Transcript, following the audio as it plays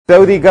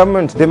Saudi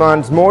government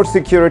demands more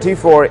security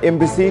for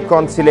embassy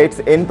consulates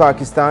in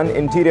Pakistan.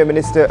 Interior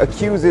Minister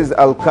accuses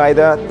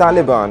Al-Qaeda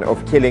Taliban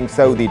of killing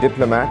Saudi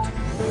diplomat.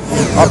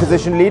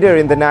 Opposition leader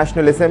in the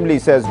National Assembly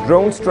says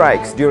drone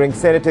strikes during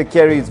Senator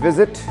Kerry's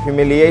visit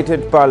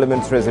humiliated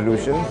Parliament's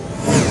resolution.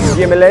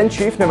 PMLN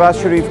Chief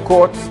Nawaz Sharif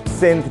quotes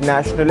Sindh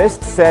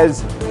nationalist,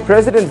 says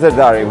President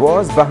Zardari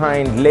was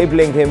behind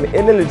labelling him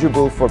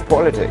ineligible for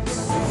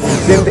politics.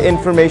 Sindh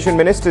Information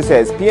Minister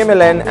says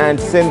PMLN and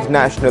Sindh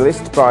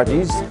nationalist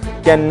parties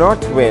cannot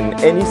win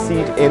any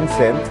seat in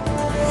Sindh.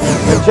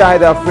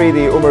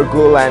 Afridi,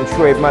 Gul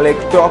and Malik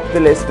top the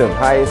list of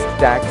highest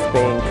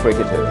tax-paying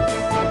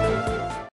cricketers.